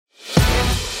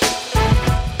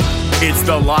It's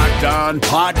the Locked On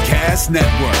Podcast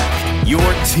Network, your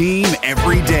team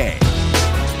every day.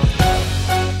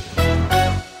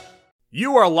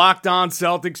 You are Locked On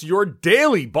Celtics, your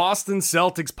daily Boston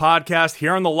Celtics podcast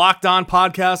here on the Locked On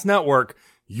Podcast Network,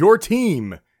 your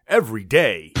team every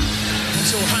day.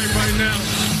 So hype right now.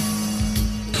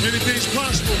 Anything's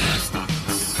possible.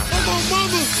 Oh, my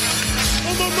mama.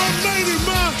 Oh, my lady,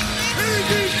 ma.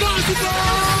 Anything's possible.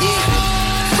 Yeah.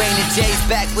 Rain and J's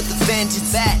back with the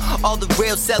vengeance. All the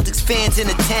real Celtics fans in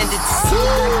attendance.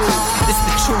 This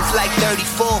the truth like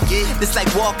 34. This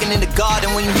like walking in the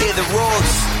garden when you hear the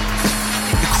roars.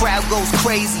 The crowd goes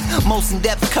crazy. Most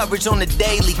in-depth coverage on the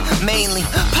daily. Mainly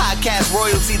podcast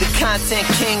royalty, the content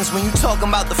kings. When you talking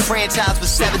about the franchise with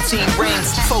 17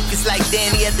 rings. Focus like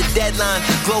Danny at the deadline.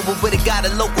 Global, but it got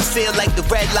a local feel like the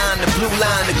red line, the blue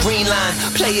line, the green line.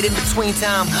 Play it in between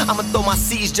time. I'ma throw my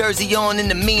C's jersey on in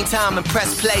the meantime and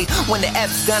press play. When the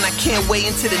F's done, I can't wait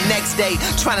until the next day.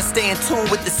 Trying to stay in tune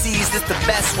with the C's, that's the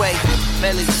best way.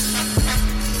 Melly.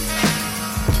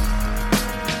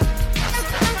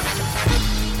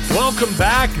 Welcome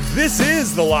back. This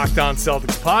is the Locked On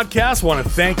Celtics podcast. I want to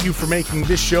thank you for making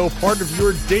this show part of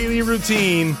your daily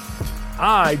routine.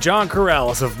 I, John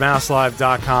Karalis of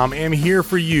MassLive.com, am here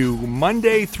for you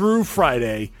Monday through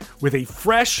Friday with a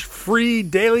fresh, free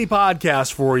daily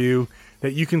podcast for you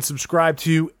that you can subscribe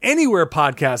to anywhere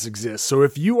podcasts exist. So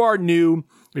if you are new,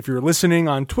 if you're listening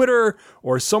on Twitter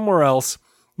or somewhere else,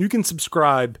 you can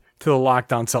subscribe to the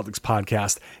Locked On Celtics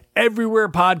podcast everywhere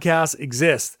podcasts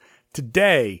exist.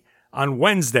 Today, on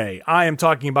Wednesday, I am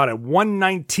talking about a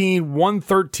 119-113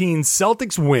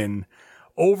 Celtics win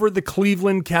over the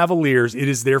Cleveland Cavaliers. It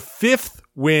is their fifth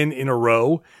win in a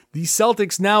row. The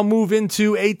Celtics now move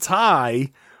into a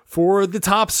tie for the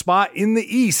top spot in the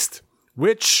East,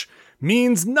 which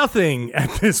means nothing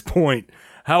at this point.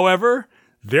 However,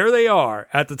 there they are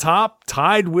at the top,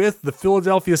 tied with the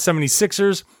Philadelphia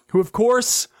 76ers, who, of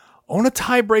course, own a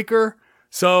tiebreaker.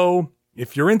 So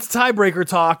if you're into tiebreaker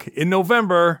talk in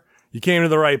November, you came to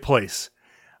the right place.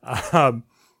 Well,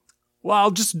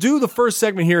 I'll just do the first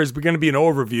segment here is going to be an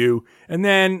overview, and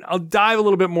then I'll dive a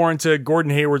little bit more into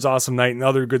Gordon Hayward's awesome night and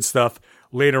other good stuff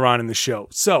later on in the show.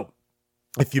 So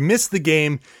if you missed the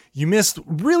game, you missed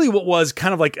really what was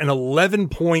kind of like an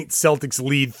 11-point Celtics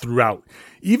lead throughout.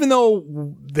 Even though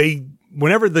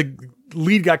whenever the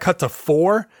lead got cut to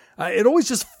 4, it always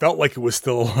just felt like it was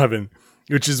still 11,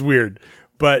 which is weird.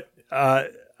 But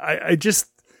I just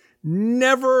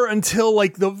never until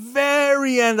like the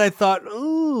very end, I thought,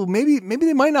 ooh, maybe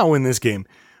they might not win this game.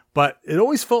 But it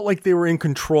always felt like they were in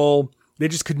control. They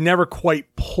just could never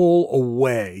quite pull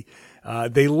away.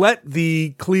 They let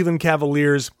the Cleveland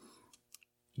Cavaliers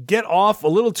get off a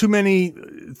little too many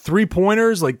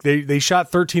three-pointers. Like they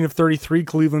shot 13 of 33,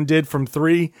 Cleveland did from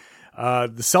 3.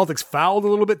 The Celtics fouled a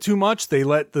little bit too much. They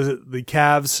let the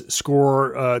Cavs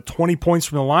score 20 points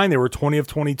from the line. They were 20 of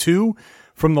 22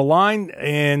 from the line,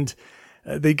 and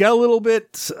they got a little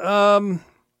bit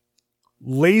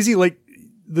lazy. Like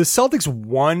the Celtics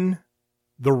won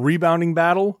the rebounding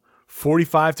battle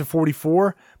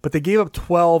 45-44, but they gave up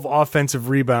 12 offensive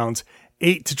rebounds,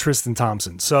 8 to Tristan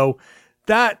Thompson. So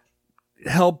that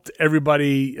helped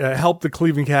everybody, helped the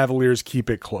Cleveland Cavaliers keep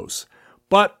it close.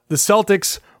 But the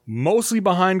Celtics, mostly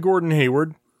behind Gordon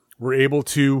Hayward, were able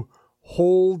to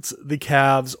hold the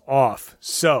Cavs off.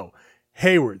 So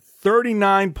Hayward,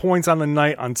 39 points on the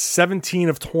night on 17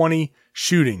 of 20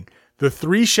 shooting. The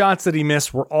 3 shots that he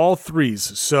missed were all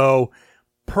threes. So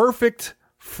perfect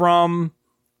from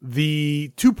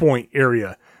the 2-point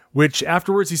area, which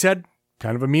afterwards he said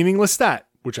kind of a meaningless stat,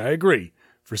 which I agree.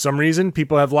 For some reason,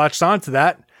 people have latched onto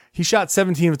that. He shot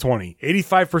 17 of 20,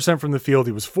 85% from the field.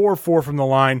 He was 4-4 from the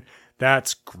line.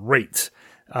 That's great.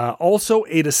 Also,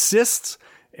 8 assists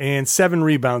and 7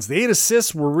 rebounds. The 8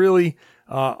 assists were really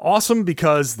awesome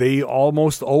because they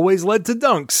almost always led to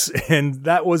dunks, and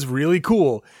that was really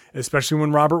cool, especially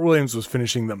when Robert Williams was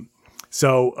finishing them.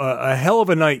 So a hell of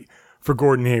a night for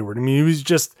Gordon Hayward. I mean, he was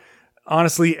just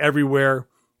honestly everywhere,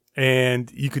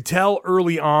 and you could tell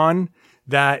early on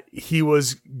that he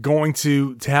was going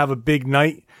to have a big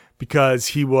night because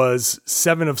he was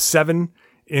 7 of 7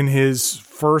 in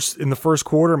the first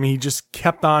quarter. I mean, he just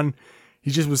kept on,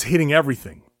 he just was hitting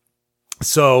everything.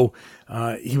 So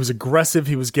he was aggressive.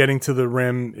 He was getting to the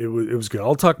rim. It was good.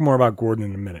 I'll talk more about Gordon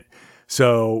in a minute.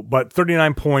 So, but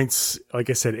 39 points, like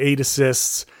I said, 8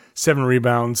 assists, 7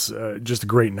 rebounds, just a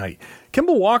great night.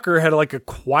 Kemba Walker had like a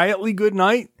quietly good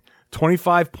night,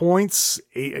 25 points,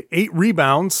 8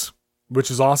 rebounds, which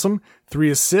is awesome,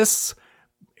 3 assists,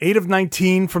 8 of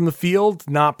 19 from the field,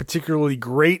 not particularly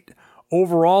great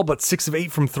overall, but 6 of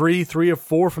 8 from 3, 3 of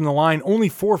 4 from the line, only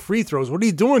 4 free throws. What are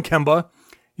you doing, Kemba?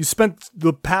 You spent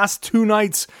the past 2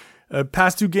 nights,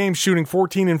 past 2 games shooting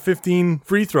 14 and 15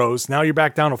 free throws. Now you're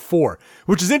back down to 4,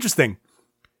 which is interesting.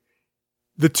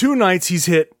 The 2 nights he's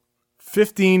hit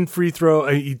 15 free throw.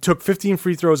 He took 15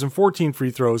 free throws and 14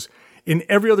 free throws. In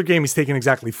every other game, he's taken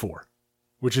exactly 4,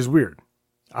 which is weird.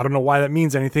 I don't know why that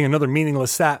means anything. Another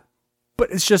meaningless stat,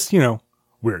 but it's just,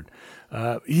 weird.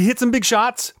 He hit some big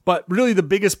shots, but really the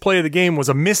biggest play of the game was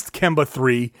a missed Kemba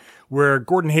 3 where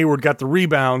Gordon Hayward got the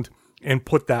rebound and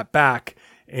put that back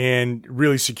and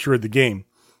really secured the game.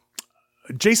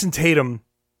 Jason Tatum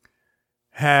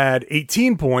had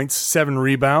 18 points, 7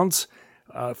 rebounds,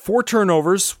 4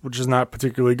 turnovers, which is not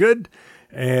particularly good,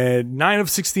 and 9 of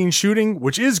 16 shooting,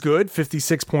 which is good,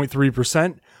 56.3%,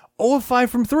 0 of 5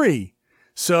 from 3.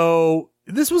 So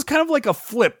this was kind of like a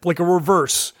flip, like a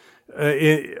reverse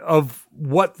of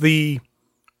what the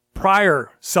prior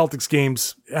Celtics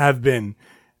games have been.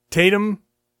 Tatum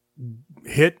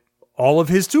hit all of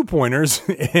his 2-pointers,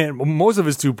 and most of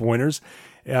his 2-pointers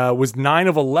was 9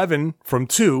 of 11 from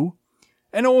 2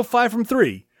 and 0 of 5 from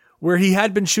 3, where he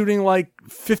had been shooting like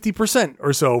 50%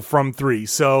 or so from 3.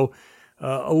 So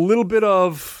a little bit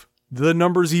of the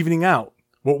numbers evening out,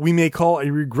 what we may call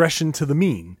a regression to the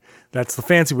mean. That's the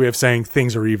fancy way of saying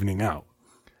things are evening out.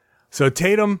 So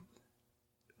Tatum,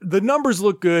 the numbers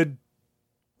look good,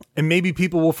 and maybe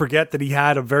people will forget that he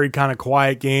had a very kind of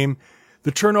quiet game.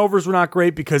 The turnovers were not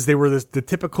great because they were the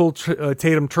typical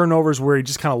Tatum turnovers where he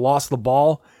just kind of lost the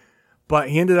ball, but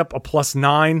he ended up a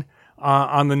 +9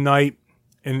 on the night,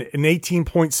 and an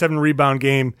 18.7 rebound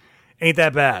game ain't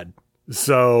that bad.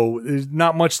 So there's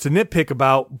not much to nitpick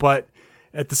about, but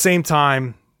at the same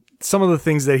time, some of the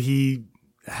things that he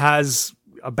has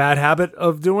a bad habit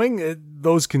of doing,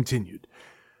 those continued.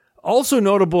 Also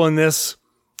notable in this,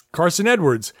 Carson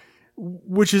Edwards,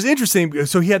 which is interesting.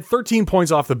 So he had 13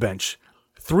 points off the bench,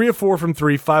 3 of 4 from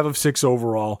 3, 5 of 6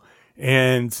 overall.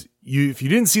 And if you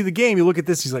didn't see the game, you look at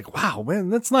this, he's like, wow, man,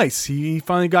 that's nice. He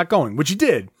finally got going, which he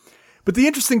did. But the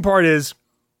interesting part is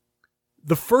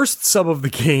the first sub of the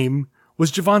game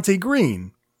was Javonte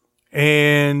Green.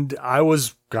 And I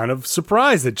was kind of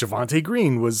surprised that Javonte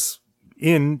Green was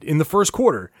in the first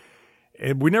quarter.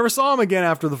 And we never saw him again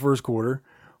after the first quarter,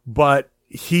 but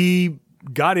he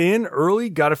got in early,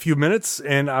 got a few minutes,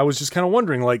 and I was just kind of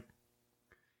wondering, like,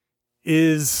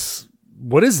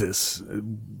 what is this?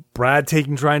 Brad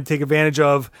trying to take advantage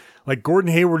of, like,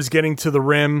 Gordon Hayward is getting to the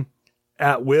rim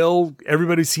at will.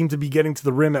 Everybody seemed to be getting to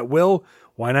the rim at will.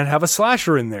 Why not have a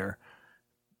slasher in there?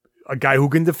 A guy who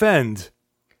can defend.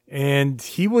 And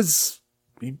he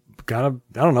kind of,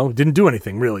 I don't know, didn't do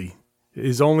anything really.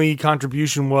 His only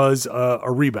contribution was a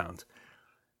rebound.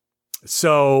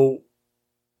 So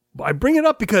I bring it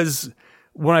up because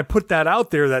when I put that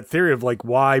out there, that theory of like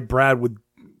why Brad would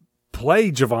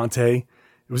play Javonte,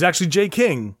 it was actually Jay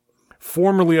King,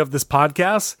 formerly of this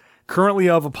podcast, currently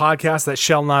of a podcast that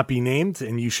shall not be named,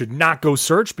 and you should not go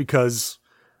search because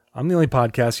I'm the only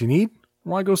podcast you need.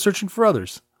 Why go searching for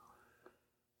others?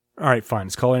 All right, fine.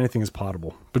 It's called Anything Is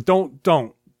Potable, but don't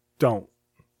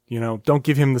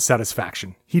give him the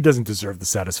satisfaction. He doesn't deserve the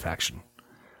satisfaction.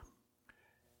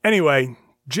 Anyway,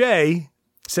 Jay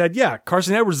said, yeah,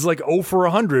 Carson Edwards is like 0 for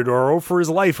 100 or 0 for his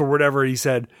life or whatever he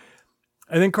said.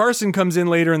 And then Carson comes in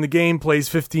later in the game, plays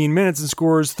 15 minutes and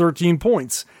scores 13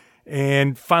 points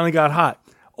and finally got hot.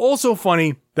 Also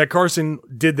funny that Carson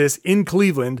did this in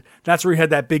Cleveland. That's where he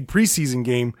had that big preseason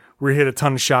game where he hit a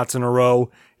ton of shots in a row.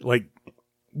 Like,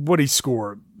 what did he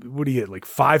score? What did he hit? Like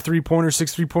 5 3-pointers,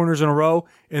 6 3-pointers in a row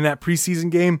in that preseason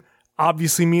game.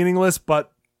 Obviously meaningless,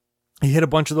 but he hit a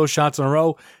bunch of those shots in a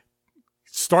row.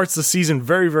 Starts the season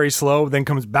very, very slow, then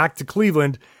comes back to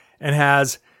Cleveland and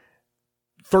has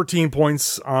 13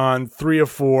 points on 3 of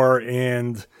 4.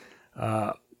 And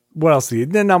what else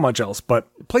did he? Not much else, but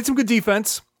played some good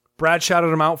defense. Brad shouted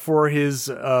him out for his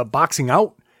boxing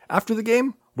out after the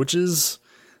game,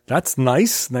 that's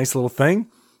nice. Nice little thing.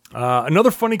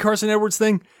 Another funny Carson Edwards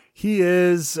thing, he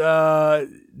is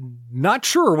not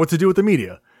sure what to do with the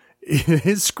media.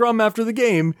 His scrum after the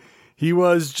game, he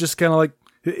was just kind of like,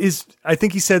 I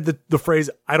think he said the phrase,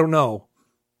 I don't know,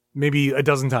 maybe a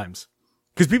dozen times.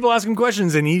 Because people ask him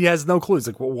questions and he has no clue. He's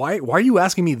like, well, why are you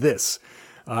asking me this?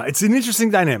 It's an interesting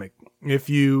dynamic. If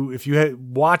you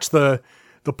watch the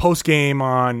postgame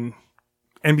on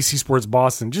NBC Sports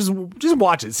Boston, just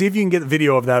watch it. See if you can get the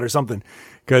video of that or something.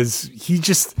 Because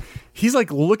he's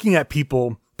like looking at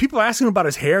people are asking him about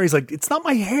his hair. He's like, it's not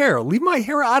my hair. Leave my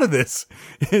hair out of this.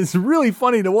 It's really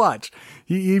funny to watch.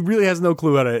 He really has no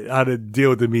clue how to deal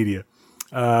with the media.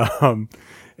 And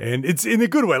And it's in a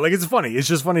good way. Like, it's funny. It's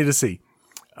just funny to see.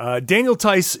 Daniel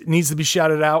Tice needs to be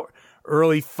shouted out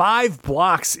early. 5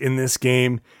 blocks in this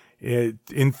game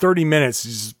in 30 minutes.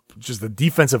 He's just a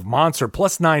defensive monster,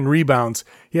 plus 9 rebounds.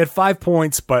 He had 5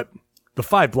 points, but the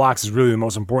 5 blocks is really the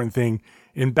most important thing.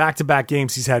 In back-to-back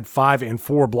games, he's had 5 and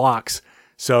 4 blocks.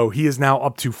 So he is now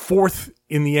up to 4th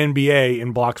in the NBA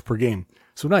in blocks per game.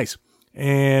 So nice.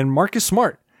 And Marcus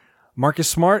Smart,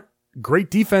 great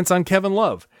defense on Kevin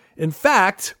Love. In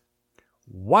fact,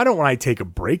 why don't I take a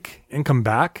break and come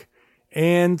back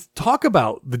and talk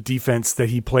about the defense that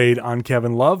he played on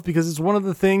Kevin Love, because it's one of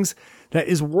the things that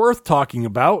is worth talking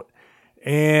about.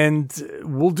 And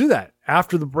we'll do that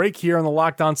after the break here on the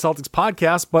Locked On Celtics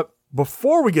podcast. But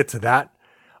before we get to that,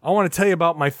 I want to tell you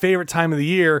about my favorite time of the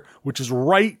year, which is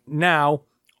right now,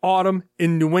 autumn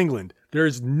in New England. There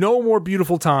is no more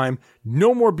beautiful time,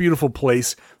 no more beautiful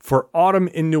place for autumn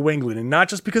in New England. And not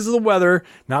just because of the weather,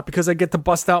 not because I get to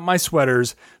bust out my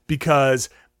sweaters, because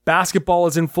basketball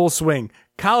is in full swing.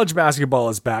 College basketball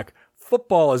is back.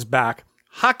 Football is back.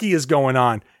 Hockey is going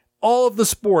on. All of the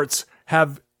sports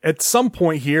have, at some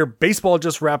point here, baseball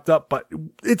just wrapped up, but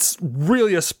it's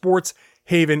really a sports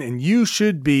haven, and you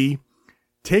should be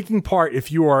taking part,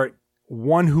 if you are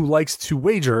one who likes to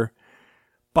wager,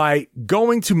 by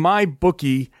going to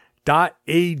mybookie.ag.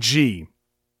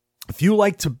 If you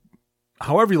like to,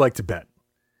 however you like to bet.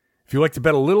 If you like to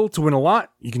bet a little to win a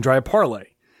lot, you can try a parlay.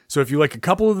 So if you like a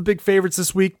couple of the big favorites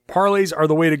this week, parlays are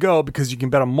the way to go, because you can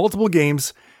bet on multiple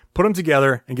games, put them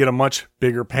together, and get a much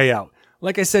bigger payout.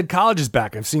 Like I said, college is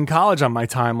back. I've seen college on my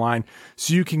timeline.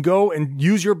 So you can go and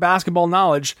use your basketball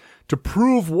knowledge to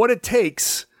prove what it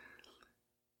takes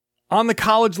on the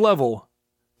college level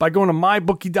by going to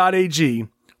mybookie.ag,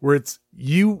 where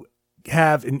you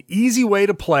have an easy way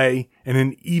to play and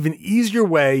an even easier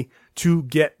way to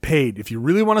get paid. If you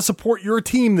really want to support your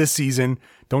team this season,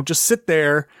 don't just sit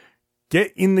there.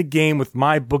 Get in the game with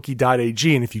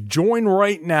mybookie.ag. And if you join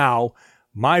right now,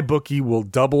 MyBookie will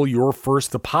double your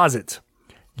first deposit.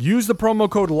 Use the promo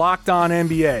code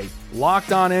LOCKEDONNBA.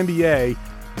 LOCKEDONNBA.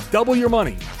 Double your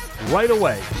money right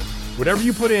away. Whatever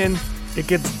you put in, it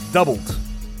gets doubled.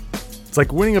 It's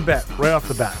like winning a bet right off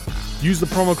the bat. Use the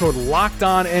promo code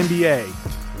LOCKEDONNBA.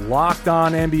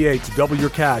 LOCKEDONNBA to double your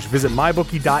cash. Visit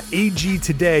mybookie.ag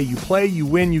today. You play, you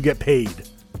win, you get paid.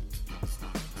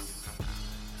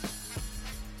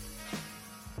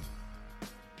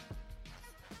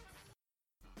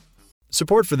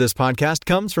 Support for this podcast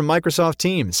comes from Microsoft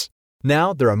Teams.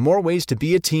 Now, there are more ways to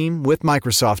be a team with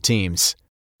Microsoft Teams.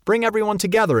 Bring everyone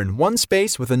together in one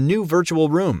space with a new virtual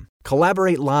room.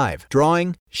 Collaborate live,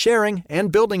 drawing, sharing,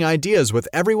 and building ideas with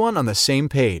everyone on the same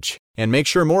page. And make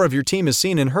sure more of your team is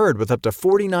seen and heard with up to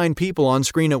 49 people on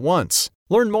screen at once.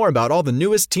 Learn more about all the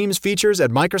newest Teams features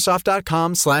at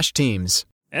Microsoft.com/Teams.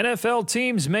 NFL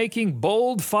teams making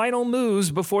bold final moves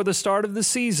before the start of the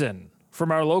season. From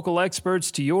our local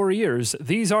experts to your ears,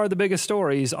 these are the biggest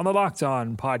stories on the Locked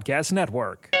On Podcast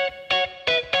Network.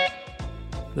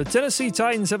 The Tennessee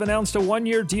Titans have announced a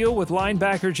one-year deal with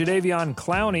linebacker Jadeveon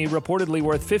Clowney, reportedly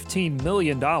worth $15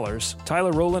 million.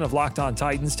 Tyler Rowland of Locked On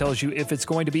Titans tells you if it's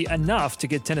going to be enough to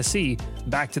get Tennessee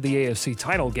back to the AFC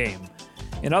title game.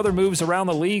 In other moves around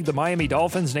the league, the Miami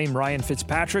Dolphins named Ryan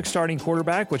Fitzpatrick starting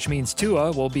quarterback, which means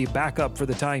Tua will be back up for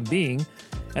the time being.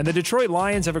 And the Detroit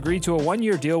Lions have agreed to a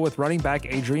one-year deal with running back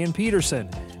Adrian Peterson.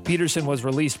 Peterson was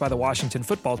released by the Washington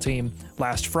football team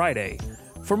last Friday.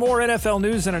 For more NFL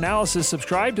news and analysis,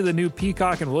 subscribe to the new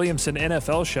Peacock and Williamson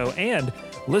NFL show and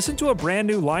listen to a brand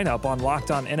new lineup on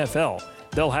Locked On NFL.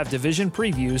 They'll have division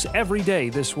previews every day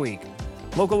this week.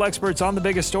 Local experts on the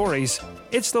biggest stories.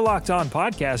 It's the Locked On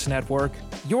Podcast Network,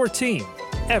 your team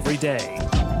every day.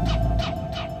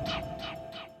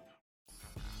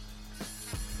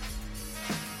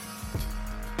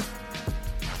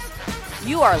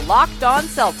 You are Locked On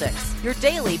Celtics, your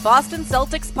daily Boston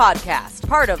Celtics podcast,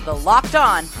 part of the Locked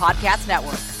On Podcast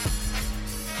Network.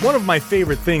 One of my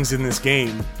favorite things in this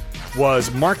game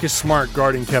was Marcus Smart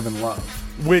guarding Kevin Love,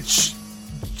 which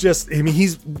just, I mean,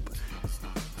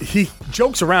 he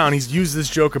jokes around. He's used this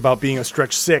joke about being a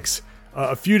stretch six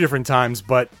a few different times,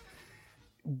 but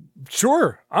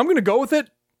sure, I'm going to go with it.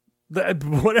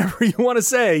 Whatever you want to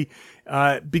say,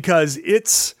 because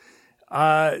it's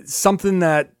something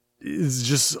that is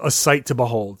just a sight to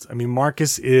behold. I mean,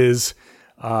 Marcus is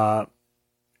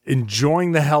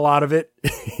enjoying the hell out of it.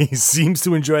 He seems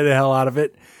to enjoy the hell out of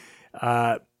it.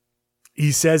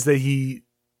 He says that he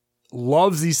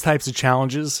loves these types of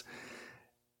challenges.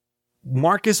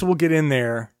 Marcus will get in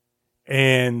there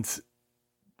and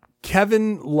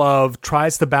Kevin Love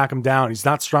tries to back him down. He's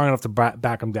not strong enough to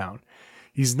back him down.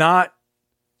 He's not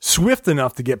swift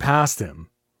enough to get past him.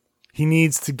 He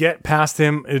needs to get past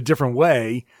him in a different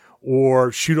way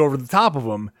or shoot over the top of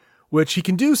him, which he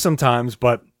can do sometimes,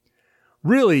 but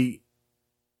really,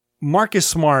 Marcus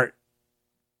Smart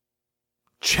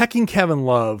checking Kevin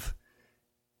Love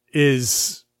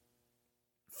is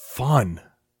fun.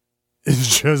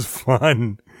 It's just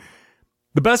fun.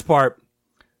 The best part,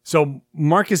 so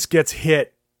Marcus gets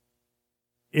hit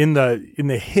in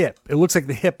the hip. It looks like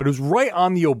the hip, but it was right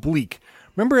on the oblique.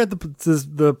 Remember at the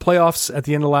playoffs at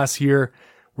the end of last year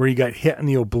where he got hit in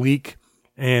the oblique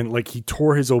and like he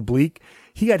tore his oblique?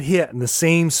 He got hit in the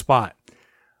same spot.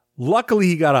 Luckily,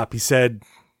 he got up. He said,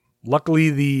 luckily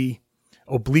the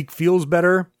oblique feels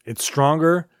better. It's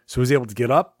stronger. So he was able to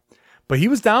get up. But he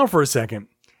was down for a second.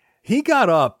 He got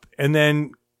up and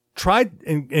then tried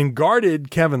and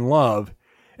guarded Kevin Love.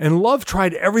 And Love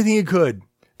tried everything he could.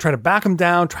 Try to back him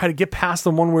down. Try to get past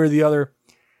him one way or the other.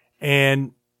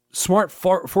 And Smart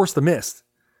forced the miss.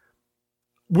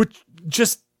 Which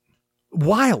just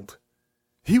wild.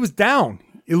 He was down.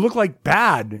 It looked like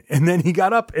bad. And then he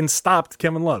got up and stopped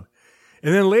Kevin Love.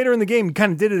 And then later in the game, he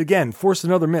kind of did it again. Forced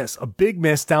another miss. A big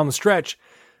miss down the stretch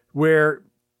where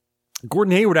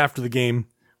Gordon Hayward after the game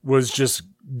was just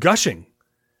gushing.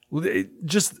 It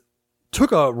just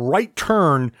took a right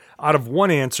turn out of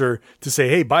one answer to say,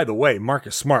 hey, by the way,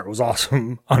 Marcus Smart was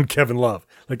awesome on Kevin Love.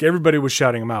 Like everybody was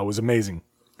shouting him out. It was amazing.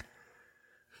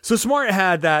 So Smart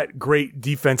had that great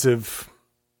defensive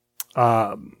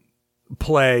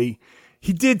play.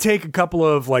 He did take a couple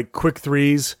of like quick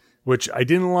threes, which I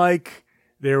didn't like.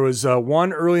 There was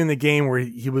one early in the game where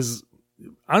he was,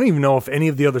 I don't even know if any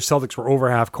of the other Celtics were over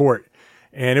half court,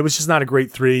 and it was just not a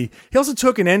great three. He also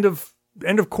took an end of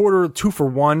quarter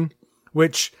 2-for-1,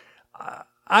 which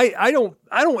I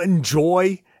don't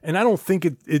enjoy, and I don't think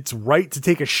it's right to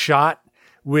take a shot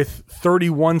with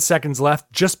 31 seconds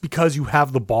left just because you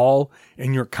have the ball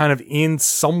and you're kind of in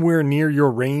somewhere near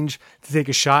your range to take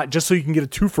a shot just so you can get a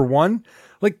 2-for-1.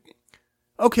 Like,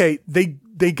 okay,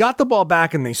 they got the ball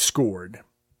back and they scored,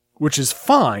 which is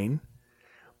fine,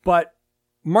 but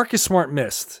Marcus Smart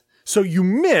missed. So you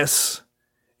miss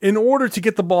in order to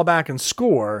get the ball back and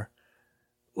score.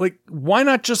 Like, why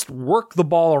not just work the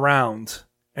ball around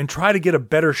and try to get a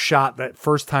better shot that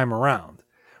first time around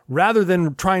rather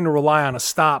than trying to rely on a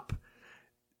stop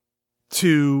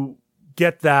to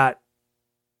get that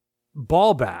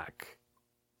ball back?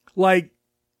 Like,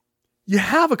 you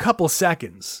have a couple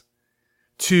seconds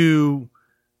to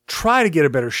try to get a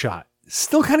better shot.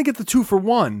 Still kind of get the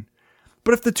 2-for-1.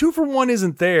 But if the 2-for-1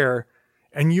 isn't there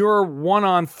and you're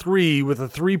 1-on-3 with a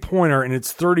 3-pointer and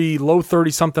it's low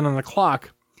 30 something on the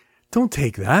clock, don't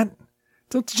take that.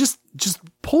 Don't just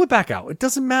pull it back out. It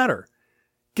doesn't matter.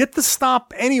 Get the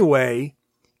stop anyway,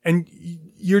 and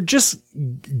you're just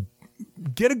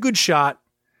get a good shot,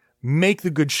 make the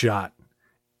good shot,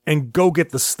 and go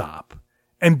get the stop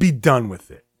and be done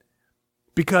with it.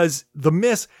 Because the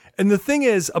miss, and the thing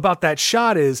is about that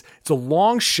shot is it's a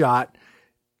long shot.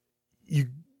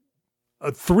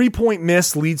 A 3-point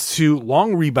miss leads to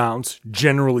long rebounds,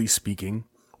 generally speaking,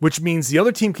 which means the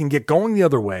other team can get going the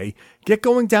other way, get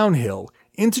going downhill,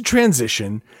 into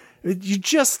transition. You're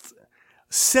just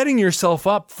setting yourself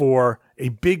up for a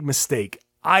big mistake.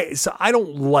 So I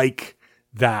don't like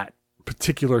that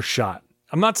particular shot.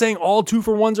 I'm not saying all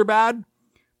 2-for-1s are bad,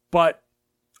 but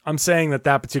I'm saying that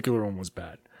particular one was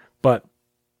bad. But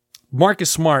Marcus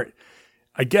Smart,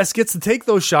 I guess, gets to take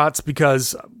those shots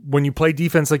because when you play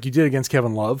defense like you did against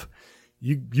Kevin Love,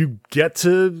 you get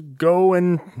to go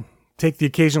and take the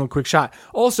occasional quick shot.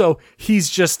 Also, he's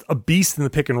just a beast in the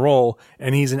pick and roll,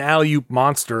 and he's an alley-oop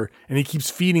monster, and he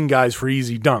keeps feeding guys for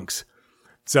easy dunks.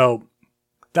 So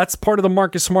that's part of the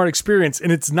Marcus Smart experience,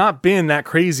 and it's not been that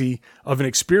crazy of an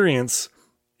experience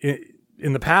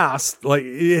in the past. Like,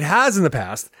 it has in the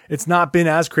past. It's not been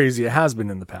as crazy as it has been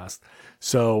in the past.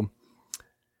 So,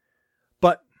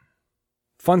 but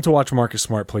fun to watch Marcus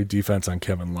Smart play defense on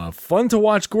Kevin Love. Fun to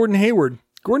watch Gordon Hayward.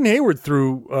 Gordon Hayward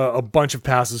threw a bunch of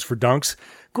passes for dunks.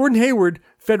 Gordon Hayward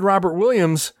fed Robert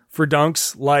Williams for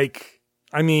dunks. Like,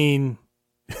 I mean,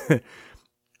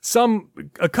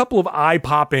 a couple of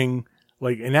eye-popping,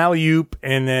 like an alley-oop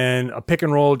and then a pick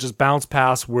and roll just bounce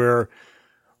pass where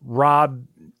Rob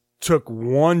took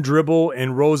one dribble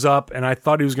and rose up, and I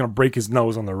thought he was going to break his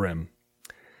nose on the rim.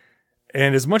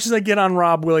 And as much as I get on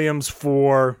Rob Williams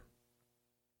for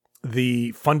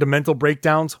the fundamental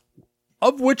breakdowns,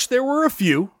 of which there were a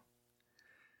few,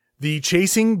 the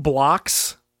chasing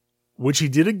blocks, which he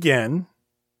did again,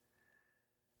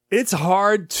 it's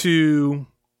hard to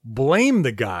blame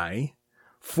the guy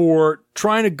for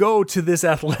trying to go to this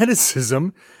athleticism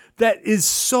that is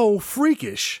so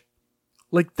freakish.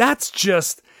 Like, that's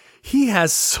just, he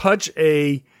has such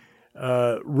a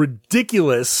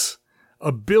ridiculous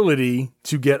ability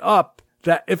to get up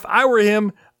that if I were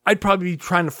him, I'd probably be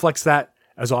trying to flex that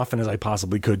as often as I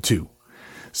possibly could too.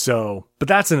 So, but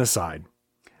that's an aside.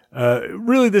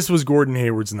 Really, this was Gordon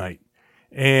Hayward's night.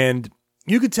 And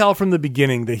you could tell from the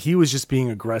beginning that he was just being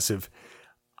aggressive.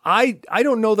 I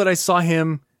don't know that I saw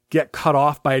him get cut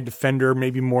off by a defender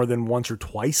maybe more than once or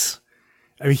twice.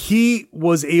 I mean, he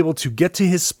was able to get to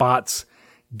his spots,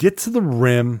 get to the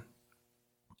rim,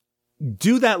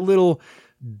 do that little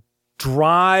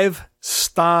drive,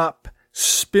 stop,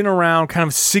 spin around, kind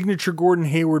of signature Gordon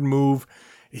Hayward move.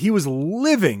 He was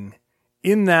living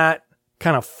in that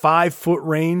kind of 5 foot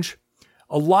range.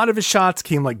 A lot of his shots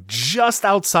came like just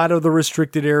outside of the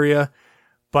restricted area,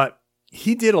 but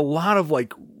he did a lot of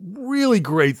like really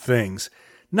great things,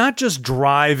 not just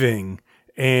driving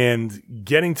and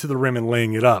getting to the rim and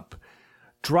laying it up.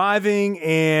 Driving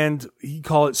and he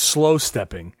called it slow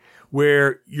stepping,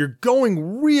 where you're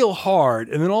going real hard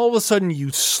and then all of a sudden you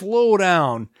slow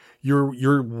down. Your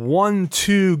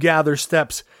 1-2 gather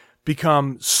steps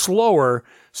become slower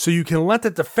so you can let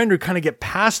the defender kind of get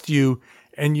past you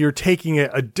and you're taking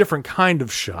a different kind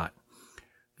of shot.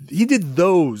 He did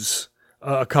those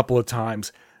a couple of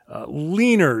times.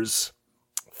 Leaners,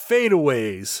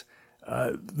 fadeaways.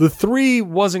 The three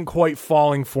wasn't quite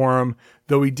falling for him,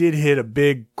 though he did hit a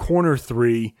big corner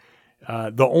three.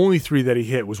 The only three that he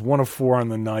hit was 1 of 4 on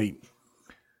the night.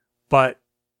 But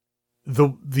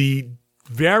the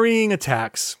varying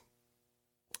attacks,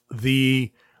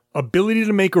 the ability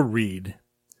to make a read,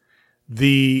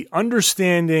 the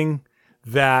understanding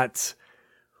that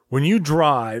when you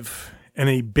drive and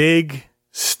a big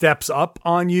steps up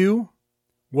on you,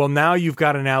 well, now you've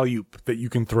got an alley-oop that you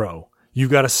can throw. You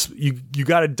got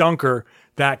a dunker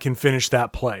that can finish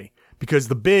that play because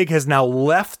the big has now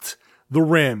left the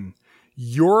rim.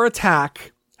 Your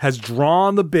attack has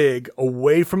drawn the big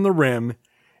away from the rim.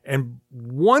 And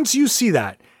once you see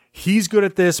that, he's good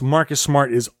at this. Marcus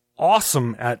Smart is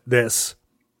awesome at this.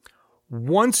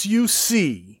 Once you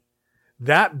see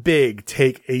that big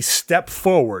take a step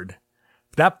forward,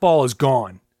 that ball is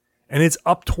gone and it's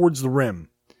up towards the rim.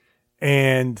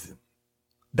 And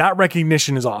that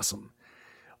recognition is awesome.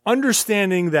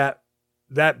 Understanding that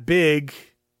big,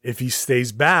 if he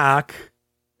stays back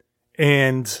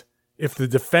and if the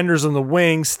defenders on the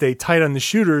wing stay tight on the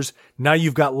shooters, now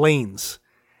you've got lanes.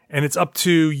 And it's up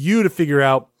to you to figure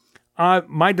out,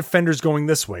 my defender's going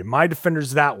this way. My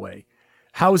defender's that way.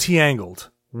 How is he angled?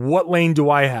 What lane do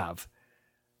I have?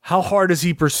 How hard is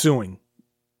he pursuing?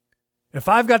 If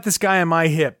I've got this guy on my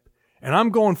hip and I'm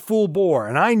going full bore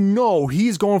and I know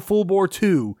he's going full bore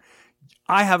too,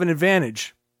 I have an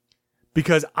advantage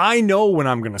because I know when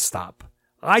I'm going to stop.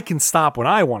 I can stop when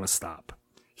I want to stop.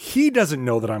 He doesn't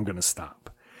know that I'm going to stop.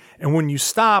 And when you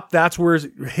stop, that's where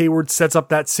Hayward sets up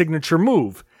that signature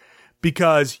move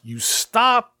because you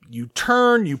stop, you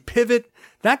turn, you pivot.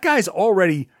 That guy's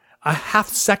already a half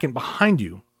second behind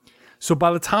you. So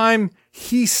by the time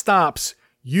he stops,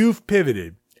 you've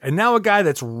pivoted. And now a guy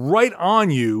that's right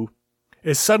on you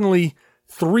is suddenly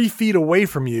 3 feet away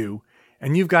from you.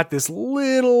 And you've got this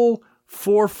little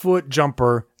 4-foot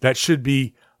jumper that should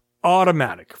be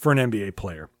automatic for an NBA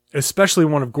player, especially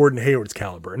one of Gordon Hayward's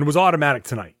caliber. And it was automatic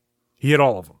tonight. He hit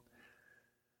all of them.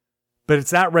 But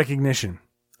it's that recognition.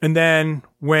 And then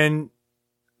when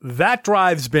that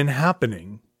drive's been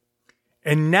happening,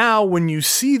 and now when you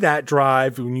see that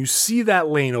drive, when you see that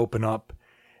lane open up,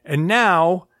 and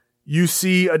now you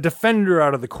see a defender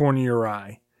out of the corner of your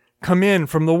eye come in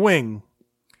from the wing,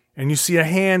 and you see a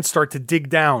hand start to dig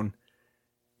down,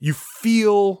 you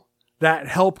feel that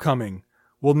help coming.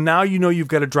 Well, now you know you've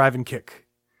got a drive and kick.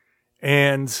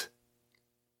 And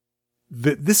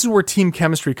this is where team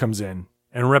chemistry comes in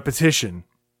and repetition,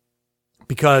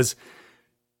 because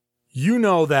you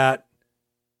know that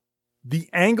the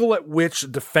angle at which a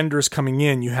defender is coming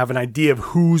in, you have an idea of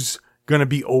who's going to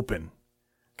be open.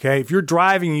 Okay. If you're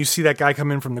driving and you see that guy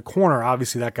come in from the corner,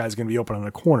 obviously that guy's going to be open on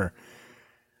the corner.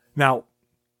 Now,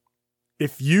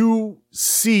 if you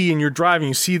see and you're driving,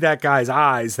 you see that guy's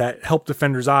eyes, that help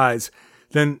defender's eyes,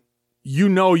 then you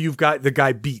know you've got the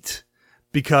guy beat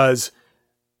because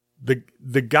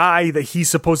the guy that he's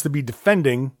supposed to be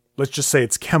defending, let's just say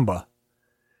it's Kemba.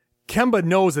 Kemba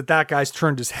knows that guy's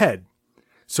turned his head.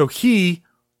 So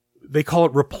they call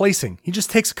it replacing. He just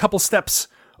takes a couple steps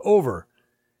over.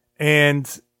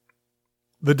 And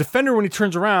the defender, when he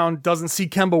turns around, doesn't see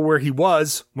Kemba where he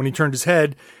was when he turned his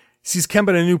head. He sees Kemba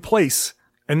in a new place.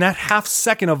 And that half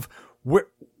second of,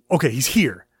 he's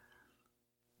here.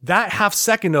 That half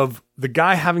second of the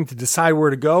guy having to decide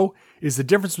where to go is the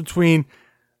difference between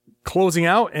closing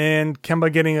out and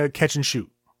Kemba getting a catch and shoot,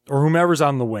 or whomever's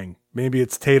on the wing. Maybe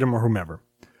it's Tatum or whomever.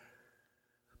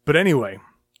 But anyway,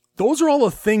 those are all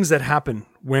the things that happen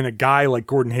when a guy like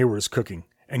Gordon Hayward is cooking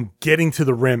and getting to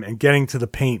the rim and getting to the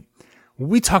paint.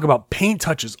 We talk about paint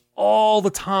touches all the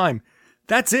time.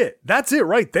 That's it. That's it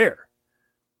right there.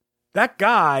 That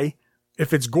guy,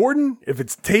 if it's Gordon, if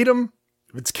it's Tatum,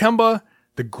 if it's Kemba,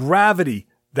 the gravity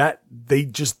that they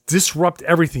just disrupt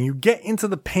everything. You get into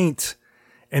the paint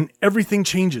and everything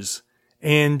changes.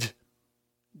 And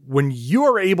when you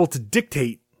are able to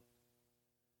dictate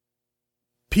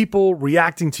people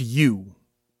reacting to you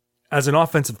as an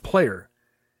offensive player,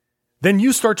 then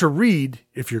you start to read,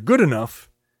 if you're good enough,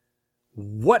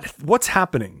 what's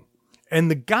happening. And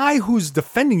the guy who's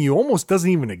defending you almost doesn't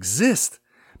even exist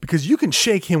because you can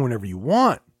shake him whenever you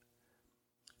want.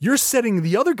 You're setting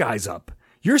the other guys up.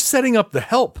 You're setting up the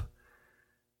help.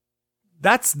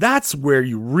 That's where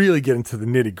you really get into the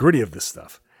nitty-gritty of this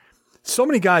stuff. So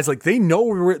many guys, like, they know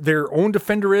where their own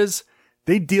defender is.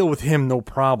 They deal with him no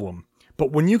problem.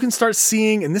 But when you can start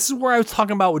seeing, and this is where I was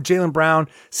talking about with Jaylen Brown,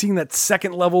 seeing that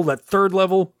second level, that third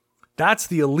level, that's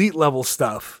the elite level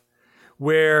stuff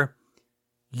where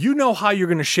you know how you're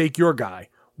going to shake your guy.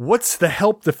 What's the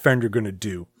help defender going to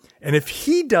do? And if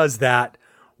he does that,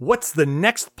 what's the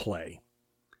next play?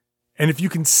 And if you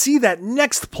can see that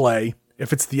next play,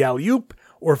 if it's the alley-oop,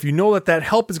 or if you know that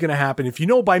help is going to happen, if you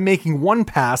know by making one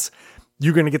pass,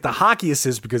 you're going to get the hockey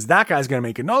assist because that guy's going to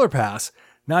make another pass,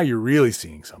 now you're really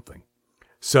seeing something.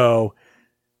 So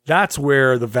that's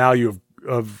where the value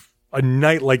of a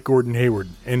night like Gordon Hayward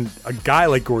and a guy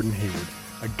like Gordon Hayward,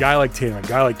 a guy like Tatum, a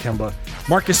guy like Kemba,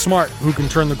 Marcus Smart, who can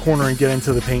turn the corner and get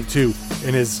into the paint too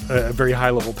and is a very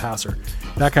high-level passer.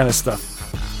 That kind of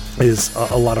stuff is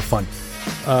a lot of fun.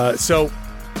 So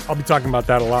I'll be talking about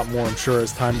that a lot more, I'm sure,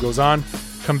 as time goes on.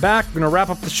 Come back. We're going to wrap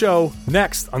up the show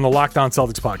next on the Locked On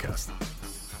Celtics podcast.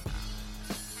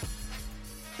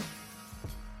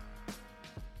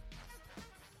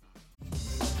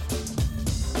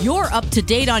 You're up to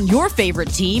date on your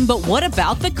favorite team, but what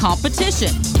about the competition?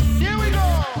 Here we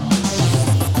go!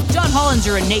 John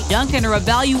Hollinger and Nate Duncan are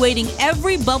evaluating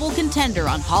every bubble contender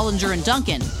on Hollinger and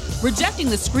Duncan. Rejecting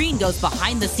the Screen goes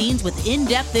behind the scenes with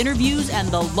in-depth interviews, and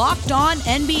the Locked On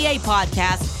NBA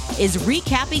podcast is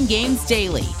recapping games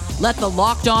daily. Let the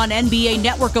Locked On NBA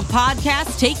network of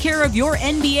podcasts take care of your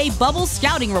NBA bubble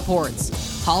scouting reports.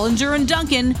 Hollinger and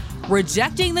Duncan,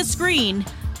 Rejecting the Screen,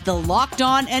 the Locked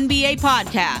On NBA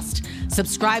podcast.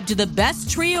 Subscribe to the best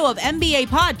trio of NBA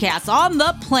podcasts on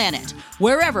the planet,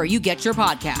 wherever you get your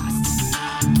podcasts.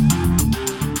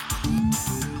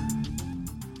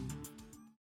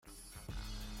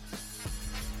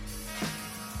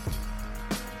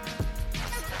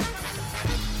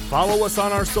 Follow us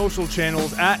on our social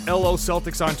channels at LO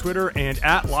Celtics on Twitter and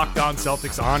at Locked On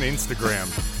Celtics on Instagram.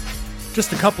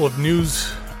 Just a couple of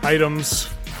news items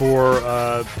for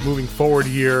moving forward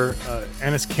here.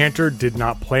 Enes Kanter did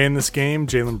not play in this game.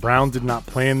 Jaylen Brown did not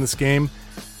play in this game.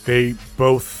 They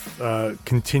both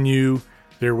continue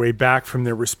their way back from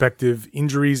their respective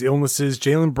injuries, illnesses.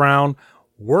 Jaylen Brown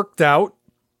worked out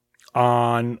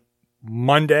on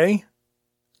Monday.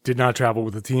 Did not travel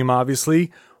with the team,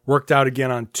 obviously. Worked out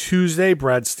again on Tuesday.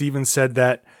 Brad Stevens said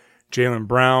that Jaylen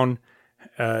Brown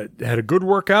had a good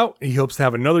workout. He hopes to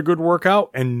have another good workout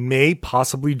and may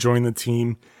possibly join the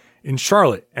team in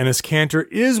Charlotte. Enes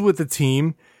Kanter is with the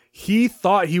team. He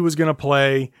thought he was going to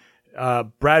play.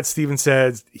 Brad Stevens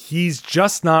says he's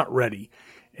just not ready.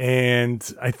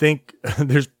 And I think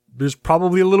there's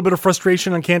probably a little bit of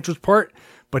frustration on Kanter's part,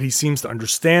 but he seems to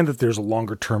understand that there's a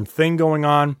longer term thing going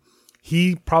on.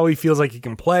 He probably feels like he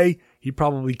can play. He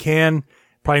probably can.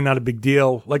 Probably not a big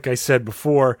deal. Like I said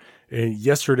before in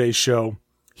yesterday's show,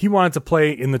 he wanted to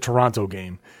play in the Toronto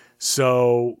game.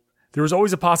 So there was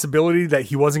always a possibility that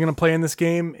he wasn't going to play in this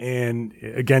game and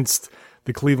against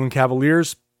the Cleveland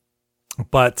Cavaliers.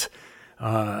 But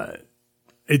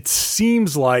it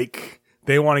seems like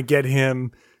they want to get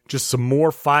him just some more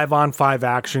 5-on-5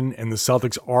 action, and the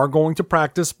Celtics are going to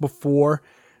practice before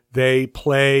they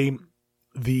play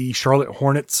the Charlotte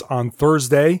Hornets on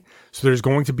Thursday. So there's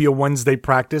going to be a Wednesday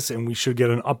practice, and we should get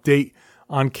an update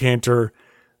on Kanter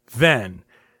then.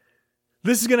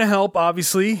 This is going to help,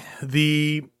 obviously,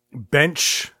 the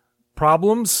bench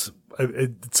problems.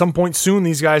 At some point soon,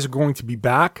 these guys are going to be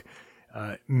back.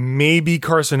 Maybe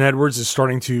Carson Edwards is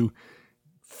starting to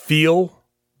feel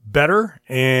better,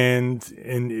 and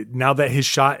now that his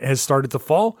shot has started to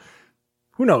fall,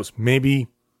 who knows? Maybe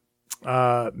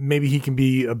he can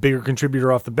be a bigger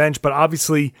contributor off the bench. But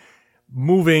obviously,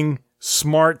 moving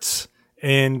Smart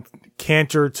and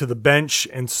Cantor to the bench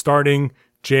and starting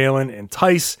Jalen and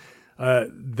Tice,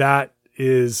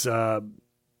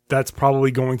 that's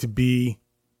probably going to be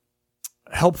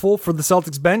helpful for the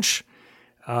Celtics bench.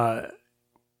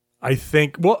 I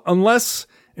think, well, unless,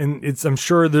 and I'm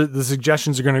sure the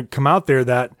suggestions are going to come out there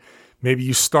that maybe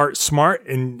you start Smart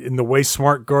in the way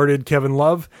Smart guarded Kevin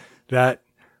Love, that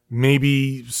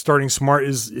maybe starting Smart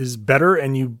is better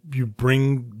and you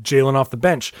bring Jalen off the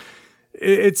bench.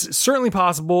 It's certainly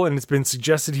possible, and it's been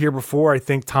suggested here before. I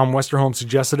think Tom Westerholm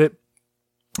suggested it,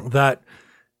 that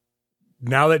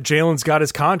now that Jalen's got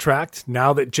his contract,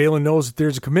 now that Jalen knows that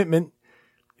there's a commitment,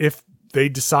 if they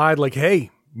decide like,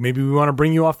 hey, maybe we want to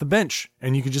bring you off the bench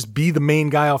and you can just be the main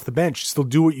guy off the bench, still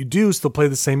do what you do, still play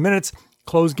the same minutes,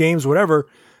 close games, whatever.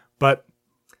 But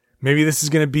maybe this is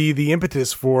going to be the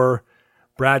impetus for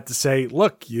Brad to say,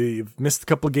 look, you've missed a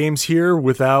couple of games here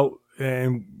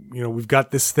and we've got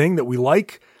this thing that we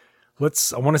like. Let's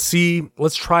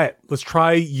try it. Let's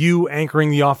try you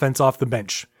anchoring the offense off the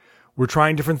bench. We're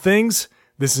trying different things.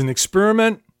 This is an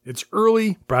experiment. It's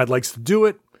early. Brad likes to do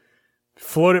it.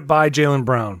 Float it by Jaylen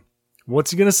Brown.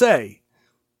 What's he going to say?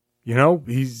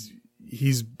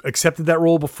 He's accepted that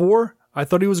role before. I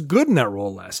thought he was good in that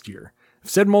role last year. I've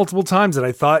said multiple times that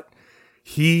I thought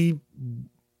he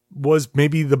was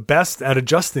maybe the best at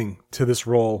adjusting to this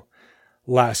role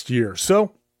last year.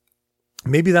 So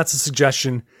maybe that's a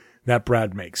suggestion that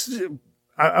Brad makes.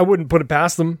 I wouldn't put it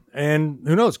past them, and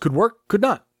who knows, could work, could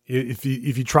not. If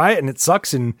you try it and it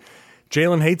sucks and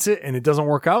Jalen hates it and it doesn't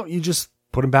work out, you just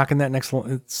put him back in that next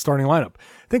starting lineup.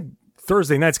 I think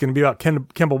Thursday night's going to be about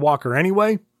Kemba Walker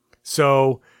anyway,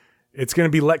 so it's going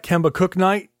to be let Kemba cook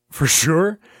night for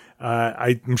sure.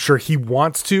 I'm sure he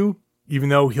wants to, even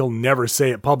though he'll never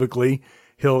say it publicly.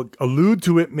 He'll allude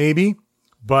to it maybe,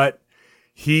 but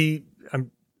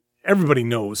everybody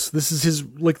knows this is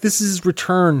his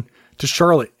return to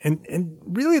Charlotte. And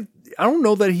really, I don't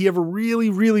know that he ever really,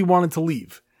 really wanted to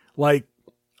leave. Like,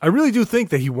 I really do think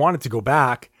that he wanted to go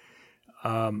back.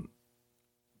 But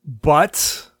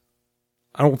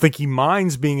I don't think he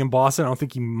minds being in Boston. I don't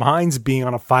think he minds being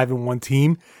on a 5-1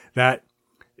 team that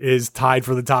is tied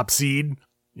for the top seed,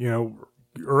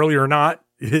 early or not.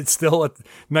 It's still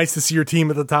nice to see your team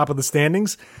at the top of the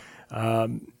standings.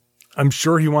 I'm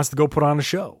sure he wants to go put on a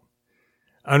show.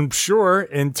 I'm sure,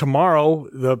 and tomorrow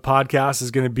the podcast is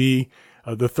going to be,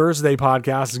 the Thursday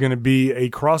podcast is going to be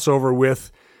a crossover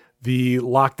with the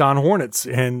Locked On Hornets,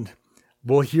 and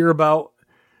we'll hear about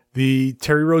the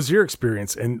Terry Rozier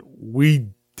experience, and we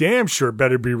damn sure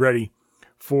better be ready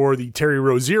for the Terry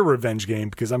Rozier revenge game,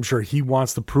 because I'm sure he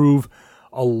wants to prove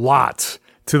a lot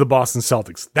to the Boston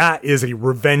Celtics. That is a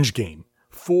revenge game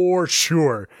for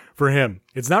sure for him.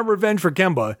 It's not revenge for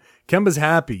Kemba. Kemba's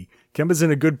happy. Kemba's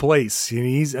in a good place. And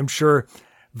he's, I'm sure,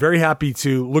 very happy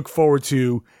to look forward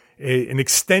to an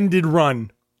extended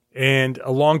run and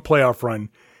a long playoff run.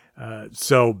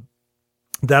 So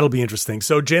that'll be interesting.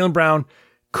 So Jaylen Brown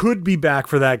could be back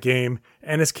for that game.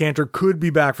 Enes Kanter could be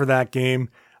back for that game.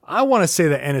 I want to say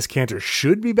that Enes Kanter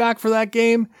should be back for that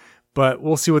game, but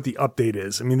we'll see what the update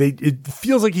is. I mean, it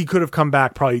feels like he could have come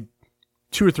back probably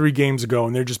 2 or 3 games ago,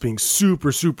 and they're just being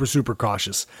super, super, super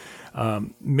cautious.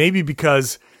 Maybe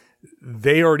because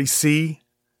they already see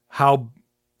how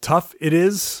tough it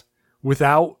is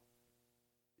without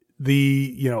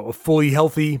the, a fully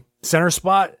healthy center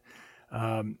spot.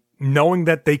 Knowing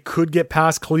that they could get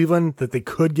past Cleveland, that they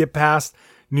could get past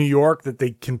New York, that they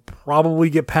can probably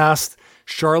get past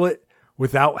Charlotte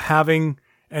without having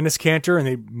Enes Kanter, and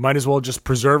they might as well just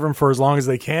preserve him for as long as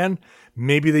they can.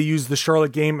 Maybe they use the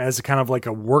Charlotte game as a kind of like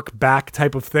a work back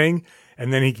type of thing,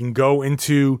 and then he can go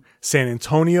into San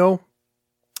Antonio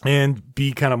and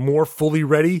be kind of more fully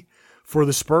ready for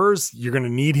the Spurs. You're going to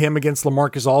need him against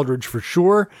LaMarcus Aldridge for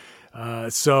sure.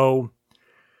 So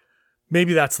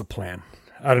maybe that's the plan.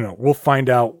 I don't know. We'll find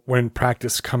out when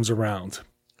practice comes around.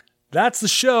 That's the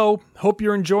show. Hope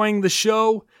you're enjoying the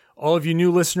show. All of you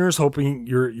new listeners, hoping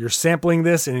you're sampling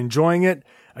this and enjoying it.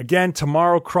 Again,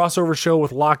 tomorrow, crossover show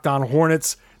with Locked On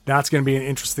Hornets. That's going to be an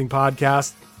interesting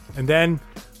podcast. And then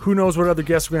who knows what other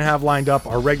guests we're going to have lined up.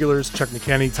 Our regulars, Chuck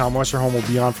McKenney, Tom Westerholm will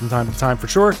be on from time to time for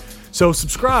sure. So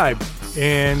subscribe.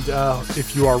 And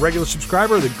if you are a regular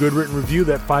subscriber, the good written review,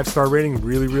 that 5-star rating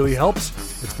really, really helps.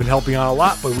 It's been helping out a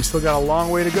lot, but we still got a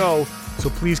long way to go. So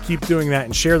please keep doing that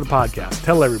and share the podcast.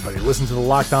 Tell everybody. Listen to the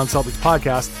Locked On Celtics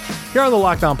podcast here on the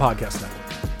Locked On Podcast Network.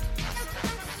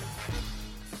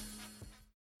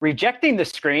 Rejecting the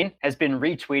Screen has been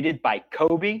retweeted by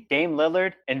Kobe, Dame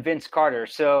Lillard, and Vince Carter.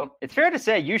 So it's fair to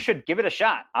say you should give it a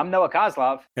shot. I'm Noah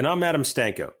Kozlov. And I'm Adam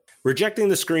Stanko. Rejecting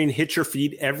the Screen hits your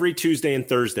feed every Tuesday and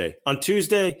Thursday. On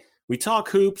Tuesday, We talk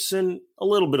hoops and a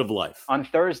little bit of life. On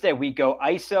Thursday, we go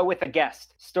ISO with a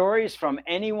guest. Stories from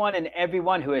anyone and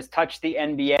everyone who has touched the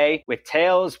NBA with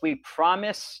tales we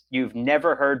promise you've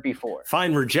never heard before.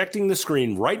 Find Rejecting the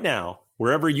Screen right now,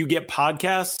 wherever you get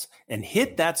podcasts, and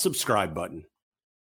hit that subscribe button.